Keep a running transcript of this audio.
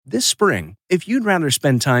This spring, if you'd rather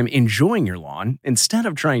spend time enjoying your lawn instead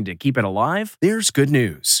of trying to keep it alive, there's good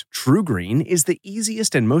news. TruGreen is the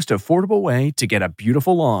easiest and most affordable way to get a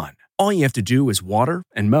beautiful lawn. All you have to do is water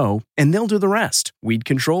and mow, and they'll do the rest. Weed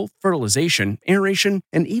control, fertilization, aeration,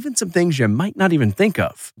 and even some things you might not even think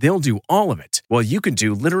of. They'll do all of it, while you can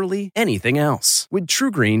do literally anything else. With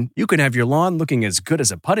TruGreen, you can have your lawn looking as good as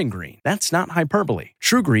a putting green. That's not hyperbole.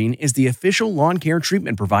 TruGreen is the official lawn care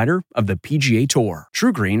treatment provider of the PGA Tour.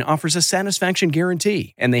 TruGreen offers a satisfaction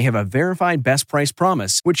guarantee, and they have a verified best price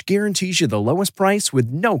promise, which guarantees you the lowest price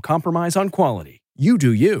with no compromise on quality. You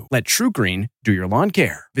do you. Let TruGreen do your lawn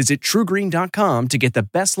care. Visit TruGreen.com to get the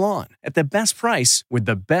best lawn at the best price with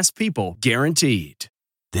the best people guaranteed.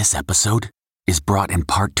 This episode is brought in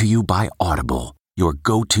part to you by Audible, your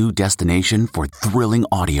go-to destination for thrilling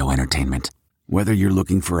audio entertainment. Whether you're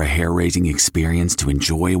looking for a hair-raising experience to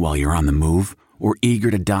enjoy while you're on the move or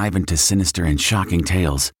eager to dive into sinister and shocking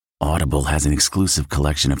tales, Audible has an exclusive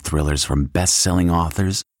collection of thrillers from best-selling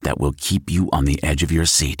authors that will keep you on the edge of your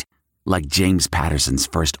seat. Like James Patterson's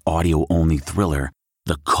first audio-only thriller,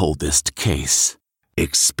 The Coldest Case.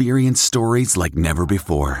 Experience stories like never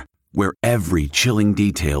before, where every chilling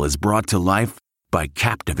detail is brought to life by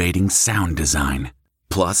captivating sound design.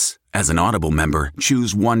 Plus, as an Audible member,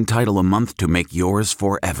 choose one title a month to make yours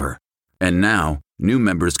forever. And now, new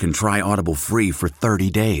members can try Audible free for 30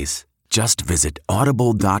 days. Just visit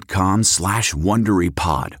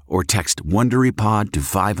audible.com/WonderyPod or text WonderyPod to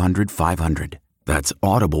 500-500. That's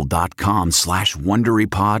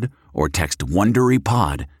audible.com/WonderyPod or text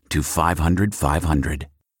WonderyPod to 500-500.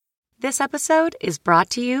 This episode is brought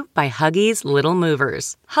to you by Huggies Little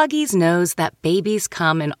Movers. Huggies knows that babies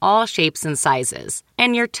come in all shapes and sizes,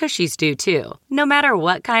 and your tushies do too. No matter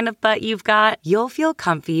what kind of butt you've got, you'll feel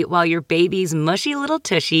comfy while your baby's mushy little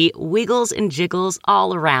tushy wiggles and jiggles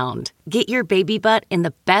all around. Get your baby butt in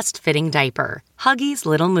the best fitting diaper. Huggies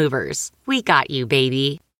Little Movers. We got you,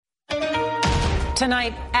 baby.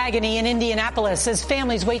 Tonight, agony in Indianapolis as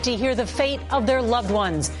families wait to hear the fate of their loved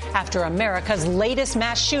ones after America's latest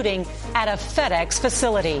mass shooting at a FedEx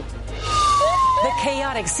facility. The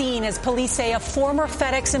chaotic scene as police say a former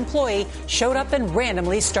FedEx employee showed up and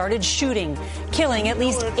randomly started shooting, killing at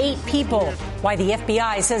least 8 people. Why the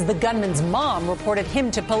FBI says the gunman's mom reported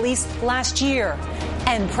him to police last year.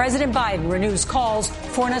 And President Biden renews calls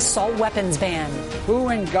for an assault weapons ban. Who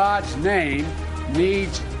in God's name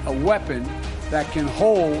needs a weapon that can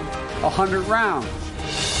hold 100 rounds?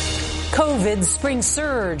 COVID's spring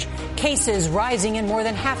surge. Cases rising in more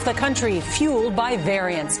than half the country, fueled by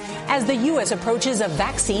variants, as the U.S. approaches a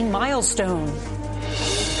vaccine milestone.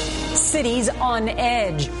 Cities on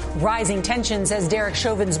edge. Rising tensions as Derek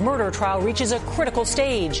Chauvin's murder trial reaches a critical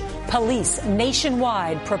stage. Police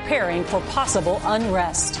nationwide preparing for possible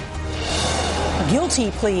unrest. Guilty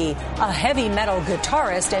plea. A heavy metal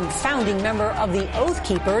guitarist and founding member of the Oath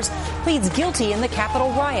Keepers pleads guilty in the Capitol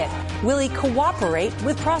riot. Will he cooperate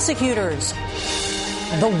with prosecutors?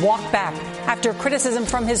 The walk back. After criticism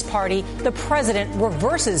from his party, the president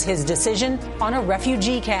reverses his decision on a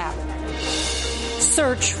refugee cap.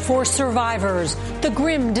 Search for survivors. The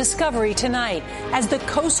grim discovery tonight as the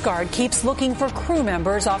Coast Guard keeps looking for crew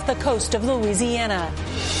members off the coast of Louisiana.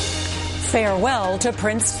 Farewell to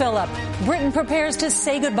Prince Philip. Britain prepares to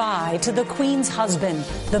say goodbye to the Queen's husband.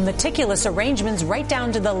 The meticulous arrangements right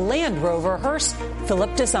down to the Land Rover hearse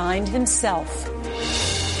Philip designed himself.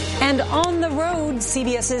 And on the road,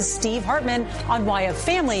 CBS's Steve Hartman on why a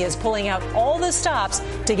family is pulling out all the stops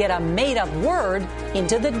to get a made-up word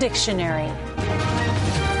into the dictionary.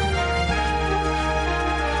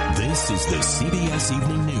 This is the CBS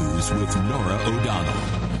Evening News with Norah O'Donnell,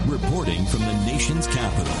 reporting from the nation's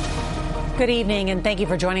capital. Good evening, and thank you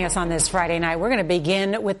for joining us on this Friday night. We're going to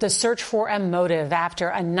begin with the search for a motive after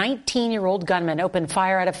a 19-year-old gunman opened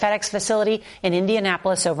fire at a FedEx facility in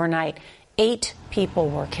Indianapolis overnight. 8 people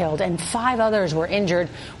were killed and 5 others were injured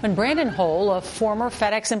when Brandon Hole, a former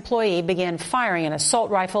FedEx employee, began firing an assault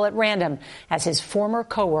rifle at random as his former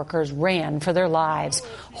coworkers ran for their lives.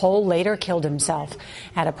 Hole later killed himself.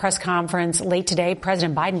 At a press conference late today,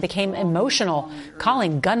 President Biden became emotional,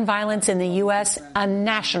 calling gun violence in the U.S. a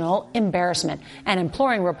national embarrassment and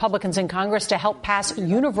imploring Republicans in Congress to help pass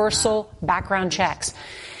universal background checks.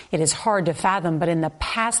 It is hard to fathom, but in the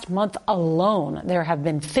past month alone, there have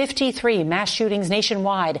been 53 mass shootings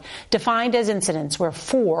nationwide, defined as incidents where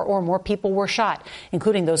 4 or more people were shot,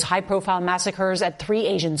 including those high-profile massacres at 3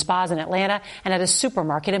 Asian spas in Atlanta and at a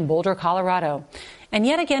supermarket in Boulder, Colorado. And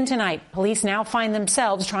yet again tonight, police now find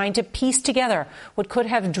themselves trying to piece together what could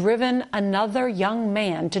have driven another young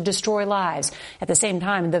man to destroy lives. At the same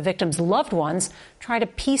time, the victims' loved ones try to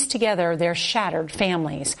piece together their shattered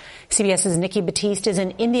families. CBS's Nikki Batiste is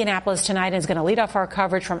in Indianapolis tonight and is going to lead off our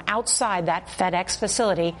coverage from outside that FedEx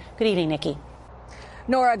facility. Good evening, Nikki.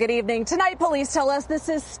 Nora, good evening. Tonight, police tell us this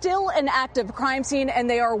is still an active crime scene and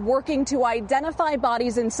they are working to identify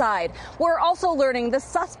bodies inside. We're also learning the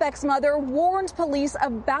suspect's mother warned police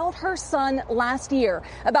about her son last year.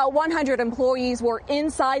 About 100 employees were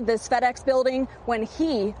inside this FedEx building when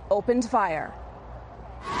he opened fire.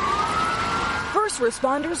 First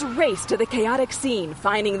responders raced to the chaotic scene,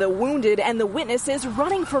 finding the wounded and the witnesses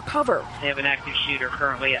running for cover. They have an active shooter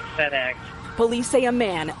currently at FedEx. Police say a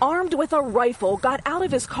man armed with a rifle got out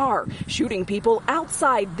of his car, shooting people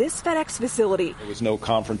outside this FedEx facility. There was no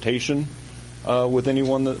confrontation with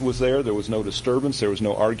anyone that was there. There was no disturbance. There was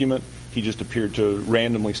no argument. He just appeared to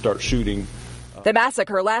randomly start shooting. The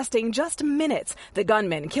massacre lasting just minutes. The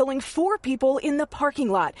gunman killing 4 people in the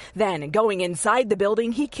parking lot. Then, going inside the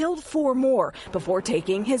building, he killed 4 more before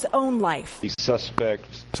taking his own life. The suspect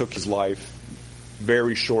took his life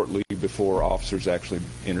very shortly before officers actually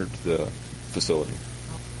entered the facility.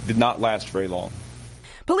 Did not last very long.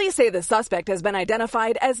 Police say the suspect has been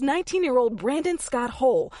identified as 19-year-old Brandon Scott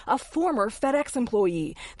Hull, a former FedEx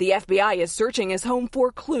employee. The FBI is searching his home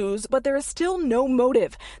for clues, but there is still no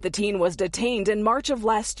motive. The teen was detained in March of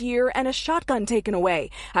last year and a shotgun taken away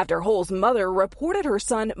after Hull's mother reported her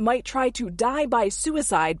son might try to die by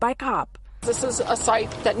suicide by cop. This is a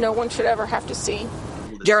sight that no one should ever have to see.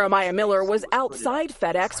 Jeremiah Miller was outside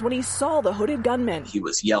FedEx when he saw the hooded gunman. He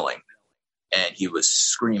was yelling and he was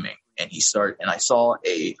screaming, and I saw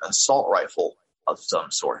an assault rifle of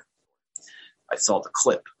some sort. I saw the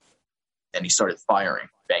clip and he started firing.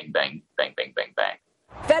 Bang, bang, bang, bang, bang, bang.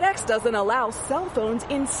 FedEx doesn't allow cell phones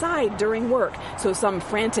inside during work, so some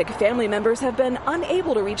frantic family members have been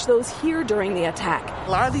unable to reach those here during the attack.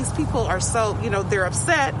 A lot of these people are so, they're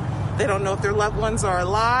upset. They don't know if their loved ones are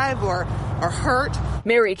alive or hurt.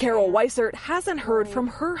 Mary Carol Weissert hasn't heard from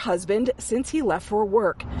her husband since he left for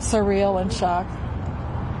work. Surreal and shocked,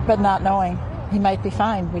 but not knowing. He might be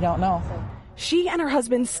fine. We don't know. She and her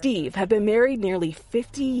husband Steve have been married nearly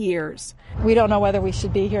 50 years. We don't know whether we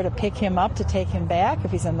should be here to pick him up, to take him back. If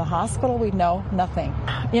he's in the hospital, we know nothing.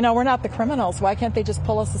 We're not the criminals. Why can't they just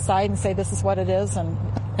pull us aside and say this is what it is? And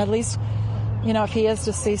at least, if he is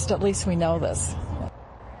deceased, at least we know this.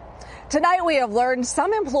 Tonight we have learned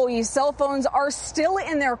some employees' cell phones are still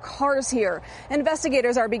in their cars here.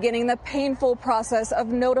 Investigators are beginning the painful process of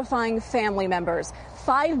notifying family members.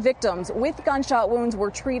 5 victims with gunshot wounds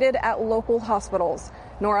were treated at local hospitals.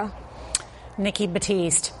 Nora. Nikki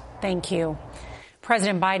Batiste, thank you.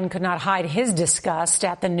 President Biden could not hide his disgust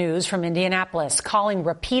at the news from Indianapolis, calling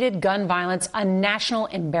repeated gun violence a national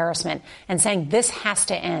embarrassment and saying this has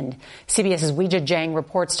to end. CBS's Weijia Jiang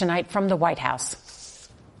reports tonight from the White House.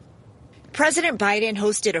 President Biden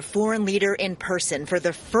hosted a foreign leader in person for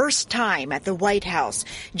the first time at the White House,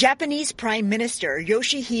 Japanese Prime Minister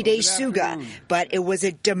Yoshihide Suga, but it was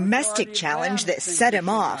a domestic challenge that set him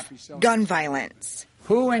off, gun violence.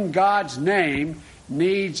 Who in God's name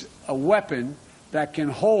needs a weapon that can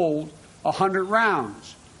hold 100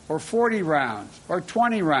 rounds or 40 rounds or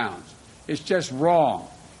 20 rounds? It's just wrong,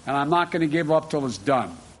 and I'm not going to give up till it's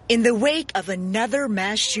done. In the wake of another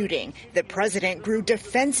mass shooting, the president grew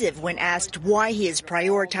defensive when asked why he is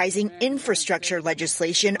prioritizing infrastructure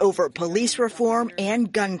legislation over police reform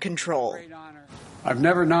and gun control. I've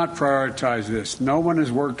never not prioritized this. No one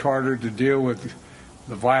has worked harder to deal with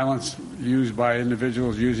the violence used by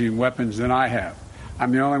individuals using weapons than I have.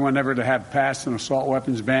 I'm the only one ever to have passed an assault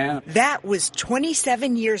weapons ban. That was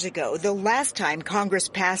 27 years ago, the last time Congress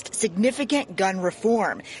passed significant gun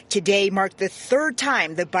reform. Today marked the 3rd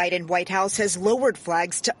time the Biden White House has lowered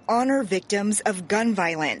flags to honor victims of gun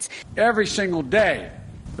violence. Every single day,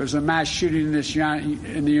 there's a mass shooting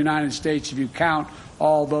in the United States if you count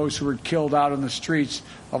all those who were killed out in the streets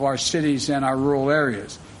of our cities and our rural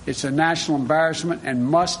areas. It's a national embarrassment and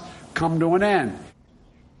must come to an end.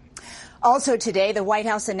 Also today, the White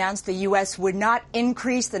House announced the U.S. would not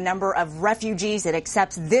increase the number of refugees it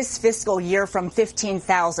accepts this fiscal year from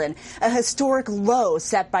 15,000, a historic low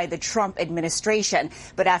set by the Trump administration.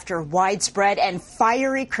 But after widespread and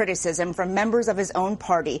fiery criticism from members of his own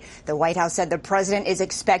party, the White House said the president is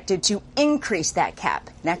expected to increase that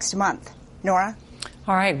cap next month. Nora?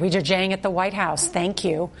 All right, Weijia Jiang at the White House. Thank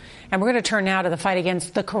you. And we're going to turn now to the fight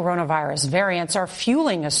against the coronavirus. Variants are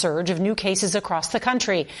fueling a surge of new cases across the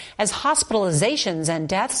country as hospitalizations and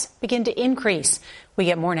deaths begin to increase. We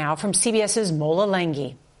get more now from CBS's Mola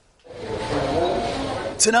Lenghi.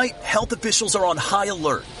 Tonight, health officials are on high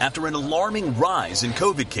alert after an alarming rise in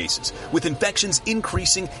COVID cases, with infections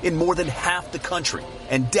increasing in more than half the country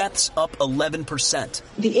and deaths up 11%.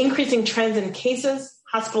 The increasing trends in cases,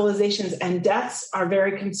 hospitalizations, and deaths are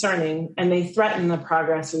very concerning, and they threaten the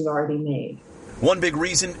progress we've already made. One big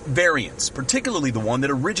reason, variants, particularly the one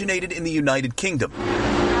that originated in the United Kingdom.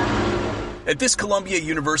 At this Columbia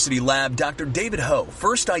University lab, Dr. David Ho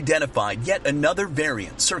first identified yet another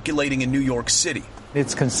variant circulating in New York City.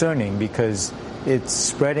 It's concerning because it's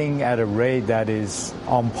spreading at a rate that is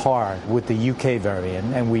on par with the UK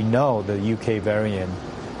variant, and we know the UK variant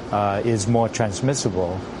is more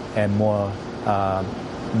transmissible and more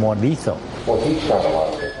lethal.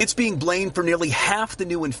 It's being blamed for nearly half the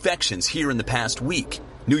new infections here in the past week.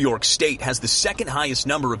 New York State has the second highest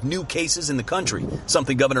number of new cases in the country,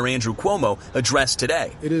 something Governor Andrew Cuomo addressed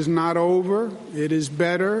today. It is not over. It is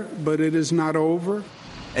better, but it is not over.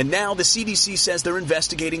 And now the CDC says they're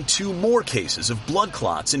investigating 2 more cases of blood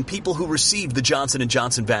clots in people who received the Johnson &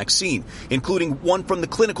 Johnson vaccine, including one from the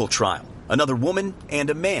clinical trial, another woman and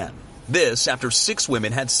a man. This after 6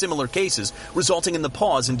 women had similar cases, resulting in the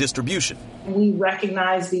pause in distribution. We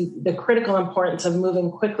recognize the critical importance of moving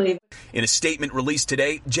quickly. In a statement released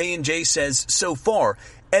today, J&J says so far,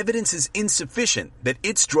 evidence is insufficient that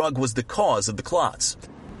its drug was the cause of the clots.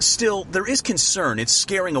 Still, there is concern it's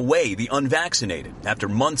scaring away the unvaccinated. After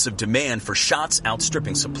months of demand for shots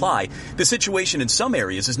outstripping supply, the situation in some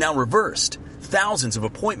areas is now reversed. Thousands of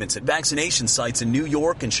appointments at vaccination sites in New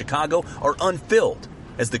York and Chicago are unfilled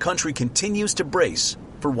as the country continues to brace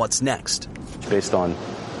for what's next. Based on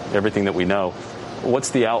everything that we know, what's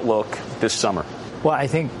the outlook this summer? Well, I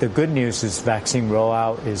think the good news is vaccine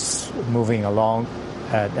rollout is moving along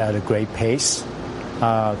at a great pace.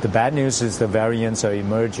 The bad news is the variants are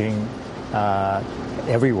emerging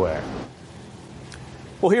everywhere.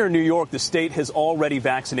 Well, here in New York, the state has already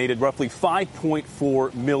vaccinated roughly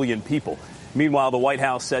 5.4 million people. Meanwhile, the White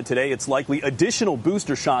House said today it's likely additional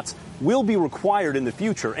booster shots will be required in the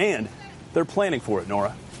future, and they're planning for it,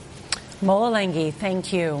 Nora. Mola Lenghi,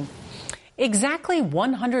 thank you. Exactly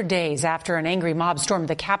 100 days after an angry mob stormed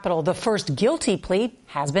the Capitol, the first guilty plea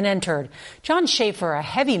has been entered. John Schaefer, a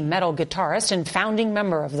heavy metal guitarist and founding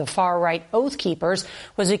member of the far-right Oath Keepers,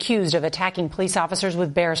 was accused of attacking police officers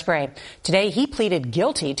with bear spray. Today, he pleaded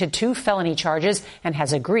guilty to 2 felony charges and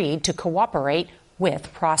has agreed to cooperate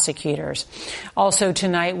with prosecutors. Also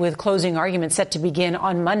tonight, with closing arguments set to begin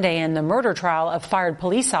on Monday in the murder trial of fired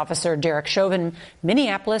police officer Derek Chauvin,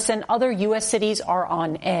 Minneapolis and other U.S. cities are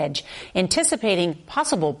on edge, anticipating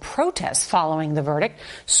possible protests following the verdict.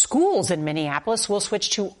 Schools in Minneapolis will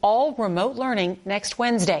switch to all remote learning next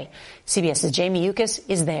Wednesday. CBS's Jamie Yukas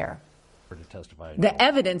is there. The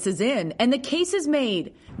evidence is in and the case is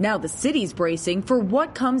made. Now the city's bracing for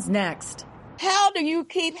what comes next. How do you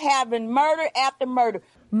keep having murder after murder?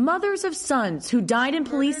 Mothers of sons who died in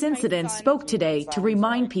police incidents spoke today to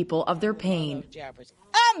remind people of their pain.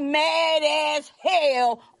 I'm mad as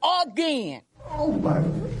hell again. Oh my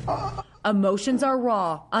God. Emotions are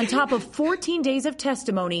raw on top of 14 days of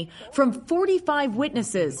testimony from 45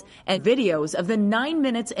 witnesses and videos of the 9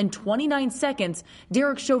 minutes and 29 seconds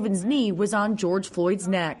Derek Chauvin's knee was on George Floyd's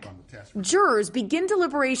neck. Jurors begin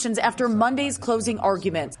deliberations after Monday's closing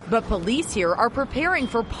arguments, but police here are preparing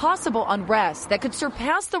for possible unrest that could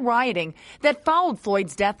surpass the rioting that followed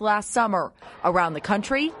Floyd's death last summer. Around the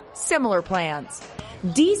country, similar plans.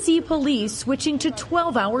 D.C. police switching to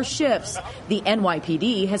 12-hour shifts. The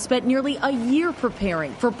NYPD has spent nearly a year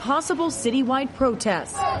preparing for possible citywide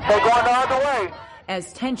protests. They're going the other way.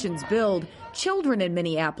 As tensions build, children in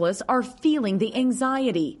Minneapolis are feeling the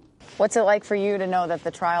anxiety. What's it like for you to know that the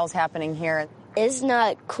trial's happening here? It's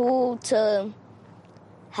not cool to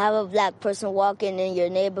have a black person walking in your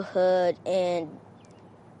neighborhood and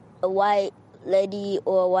a white lady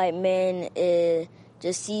or a white man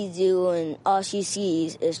just sees you and all she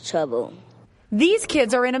sees is trouble. These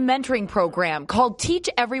kids are in a mentoring program called Teach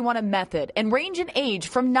Everyone a Method and range in age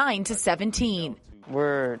from 9 to 17.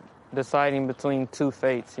 We're deciding between 2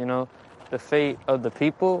 fates, the fate of the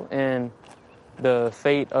people and the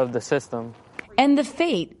fate of the system. And the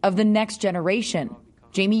fate of the next generation.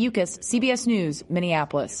 Jamie Yukas, CBS News,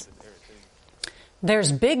 Minneapolis.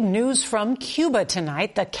 There's big news from Cuba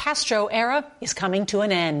tonight. The Castro era is coming to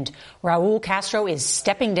an end. Raul Castro is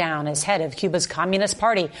stepping down as head of Cuba's Communist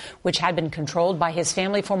Party, which had been controlled by his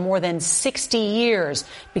family for more than 60 years,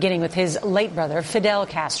 beginning with his late brother, Fidel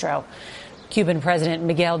Castro. Cuban President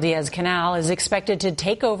Miguel Diaz-Canel is expected to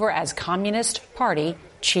take over as Communist Party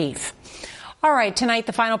chief. All right, tonight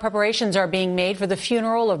the final preparations are being made for the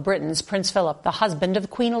funeral of Britain's Prince Philip, the husband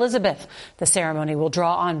of Queen Elizabeth. The ceremony will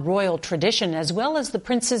draw on royal tradition as well as the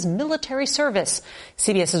prince's military service.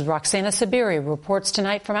 CBS's Roxana Saberi reports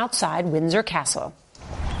tonight from outside Windsor Castle.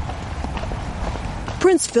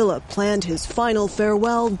 Prince Philip planned his final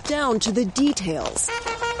farewell down to the details.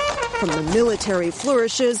 From the military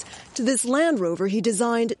flourishes to this Land Rover he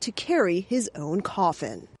designed to carry his own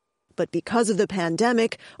coffin. But because of the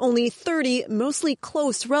pandemic, only 30 mostly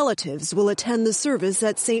close relatives will attend the service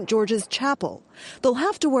at St. George's Chapel. They'll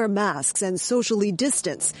have to wear masks and socially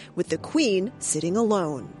distance, with the Queen sitting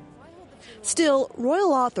alone. Still,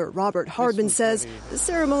 royal author Robert Hardman says the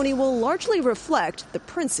ceremony will largely reflect the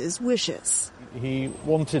prince's wishes. He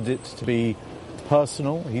wanted it to be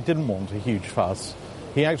personal. He didn't want a huge fuss.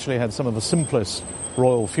 He actually had some of the simplest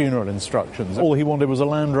royal funeral instructions. All he wanted was a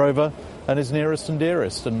Land Rover and his nearest and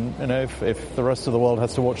dearest. And, if the rest of the world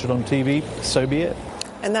has to watch it on TV, so be it.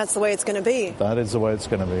 And that's the way it's going to be. That is the way it's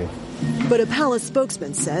going to be. But a palace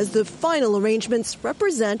spokesman says the final arrangements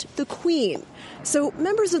represent the Queen. So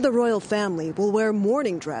members of the royal family will wear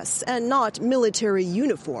mourning dress and not military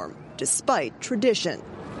uniform, despite tradition.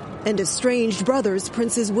 And estranged brothers,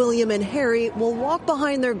 Princes William and Harry, will walk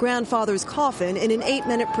behind their grandfather's coffin in an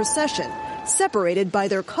 8-minute procession, separated by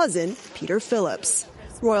their cousin, Peter Phillips.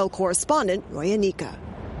 Royal correspondent Roya Nika.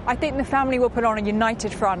 I think the family will put on a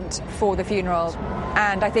united front for the funeral,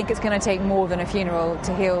 and I think it's going to take more than a funeral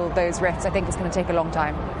to heal those rifts. I think it's going to take a long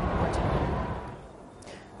time.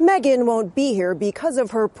 Meghan won't be here because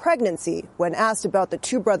of her pregnancy. When asked about the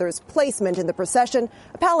two brothers' placement in the procession,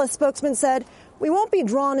 a palace spokesman said, "We won't be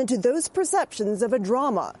drawn into those perceptions of a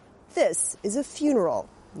drama. This is a funeral."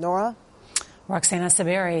 Nora? Roxana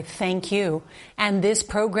Saberi, thank you. And this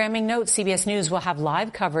programming note, CBS News will have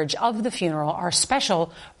live coverage of the funeral. Our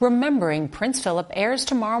special Remembering Prince Philip airs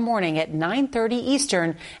tomorrow morning at 9:30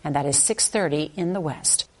 Eastern, and that is 6:30 in the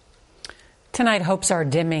West. Tonight, hopes are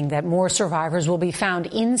dimming that more survivors will be found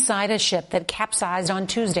inside a ship that capsized on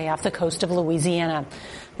Tuesday off the coast of Louisiana.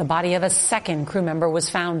 The body of a second crew member was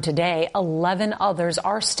found today. 11 others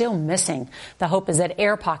are still missing. The hope is that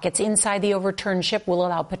air pockets inside the overturned ship will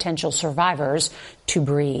allow potential survivors to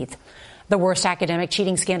breathe. The worst academic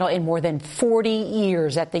cheating scandal in more than 40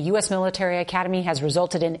 years at the U.S. Military Academy has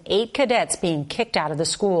resulted in 8 cadets being kicked out of the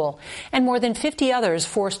school and more than 50 others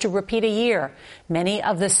forced to repeat a year. Many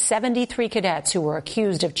of the 73 cadets who were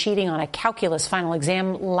accused of cheating on a calculus final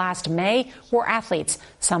exam last May were athletes,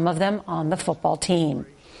 some of them on the football team.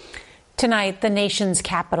 Tonight, the nation's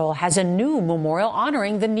capital has a new memorial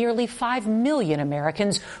honoring the nearly 5 million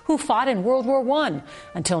Americans who fought in World War I.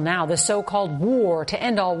 Until now, the so-called war to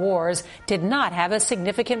end all wars did not have a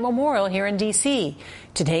significant memorial here in D.C.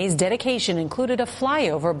 Today's dedication included a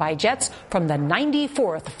flyover by jets from the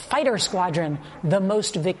 94th Fighter Squadron, the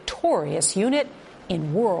most victorious unit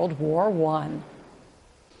in World War I.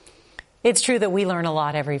 It's true that we learn a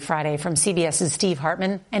lot every Friday from CBS's Steve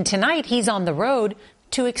Hartman, and tonight he's on the road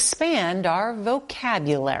to expand our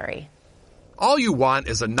vocabulary. All you want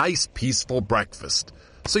is a nice, peaceful breakfast.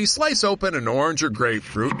 So you slice open an orange or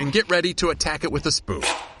grapefruit and get ready to attack it with a spoon.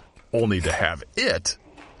 Only to have it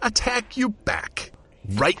attack you back,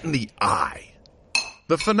 right in the eye.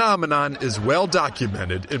 The phenomenon is well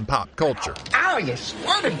documented in pop culture. Ow, you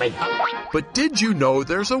squirted me! But did you know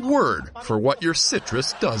there's a word for what your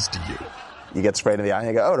citrus does to you? You get sprayed in the eye and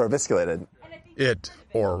you go, oh, it orbisculated. It,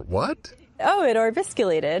 or what? Oh, it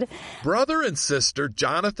orbisculated. Brother and sister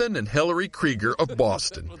Jonathan and Hillary Krieger of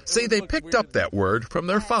Boston say they picked up that word from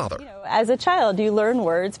their father. As a child, you learn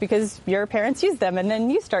words because your parents use them, and then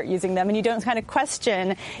you start using them, and you don't kind of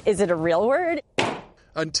question, is it a real word?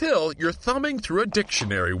 Until you're thumbing through a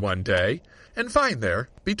dictionary one day and find there,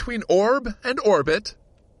 between orb and orbit,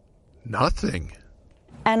 nothing.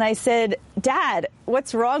 And I said, Dad,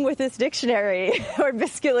 what's wrong with this dictionary?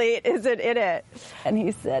 Orbisculate isn't in it. And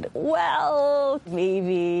he said, well,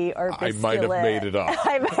 maybe orbisculate. I might have made it up.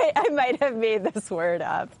 I might have made this word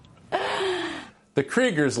up. The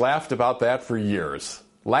Kriegers laughed about that for years.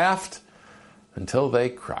 Laughed until they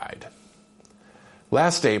cried.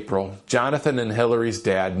 Last April, Jonathan and Hillary's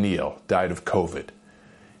dad, Neil, died of COVID.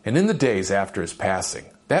 And in the days after his passing,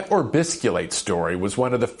 that orbisculate story was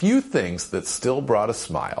one of the few things that still brought a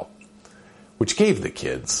smile, which gave the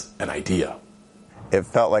kids an idea. It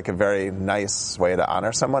felt like a very nice way to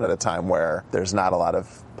honor someone at a time where there's not a lot of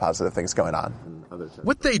positive things going on.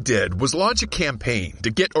 What they did was launch a campaign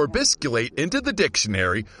to get orbisculate into the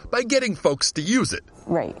dictionary by getting folks to use it.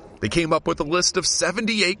 Right. They came up with a list of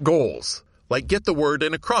 78 goals, like get the word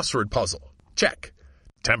in a crossword puzzle. Check.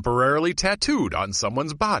 Temporarily tattooed on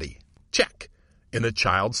someone's body. Check. In a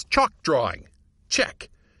child's chalk drawing. Check.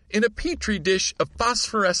 In a petri dish of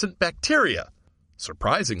phosphorescent bacteria?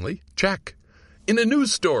 Surprisingly, check. In a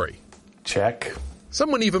news story? Check.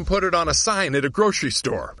 Someone even put it on a sign at a grocery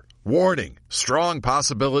store. Warning, strong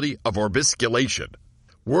possibility of orbisculation.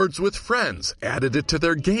 Words with Friends added it to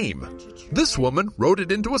their game. This woman wrote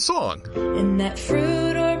it into a song. And that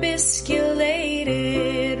fruit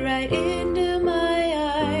orbisculated right into my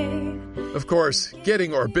eye. Of course,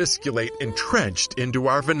 getting orbisculate entrenched into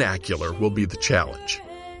our vernacular will be the challenge.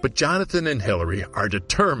 But Jonathan and Hillary are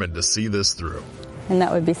determined to see this through. And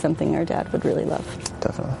that would be something our dad would really love.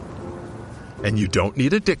 Definitely. And you don't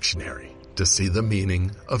need a dictionary to see the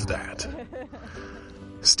meaning of that.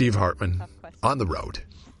 Steve Hartman, on the road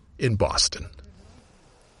in Boston.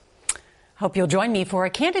 Hope you'll join me for a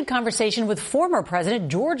candid conversation with former President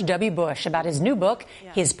George W. Bush about his new book,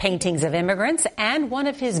 his paintings of immigrants, and one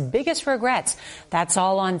of his biggest regrets. That's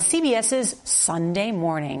all on CBS's Sunday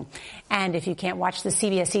Morning. And if you can't watch the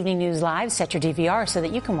CBS Evening News live, set your DVR so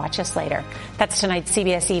that you can watch us later. That's tonight's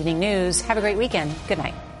CBS Evening News. Have a great weekend. Good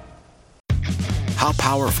night. How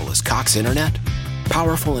powerful is Cox Internet?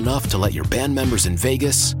 Powerful enough to let your band members in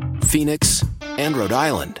Vegas, Phoenix, and Rhode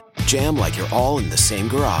Island jam like you're all in the same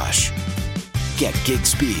garage. Get gig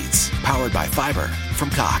speeds powered by fiber from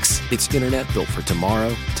Cox. It's internet built for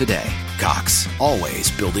tomorrow, today. Cox, always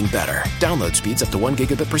building better. Download speeds up to 1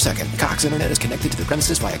 gigabit per second. Cox Internet is connected to the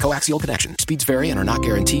premises via coaxial connection. Speeds vary and are not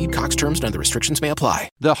guaranteed. Cox terms and other restrictions may apply.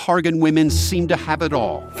 The Hargan women seem to have it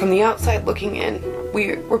all. From the outside looking in,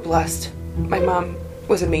 we were blessed. My mom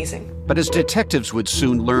was amazing. But as detectives would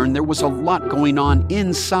soon learn, there was a lot going on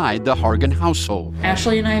inside the Hargan household.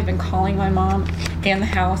 Ashley and I have been calling my mom and the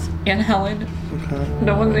house and Helen. Okay.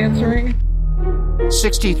 No one's answering.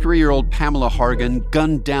 63-year-old Pamela Hargan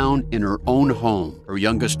gunned down in her own home. Her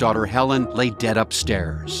youngest daughter, Helen, lay dead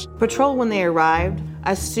upstairs. Patrol, when they arrived,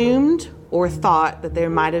 assumed or thought that there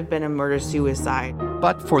might have been a murder-suicide.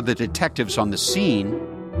 But for the detectives on the scene,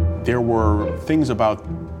 there were things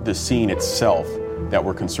about the scene itself that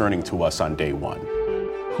were concerning to us on day one.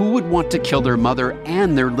 Who would want to kill their mother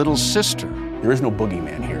and their little sister? There is no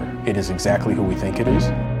boogeyman here. It is exactly who we think it is.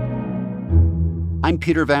 I'm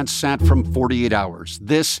Peter Van Sant from 48 Hours.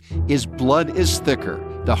 This is Blood is Thicker,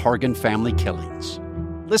 the Hargan Family Killings.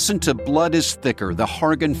 Listen to Blood is Thicker, the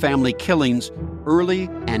Hargan Family Killings, early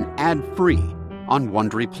and ad-free on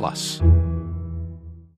Wondery Plus.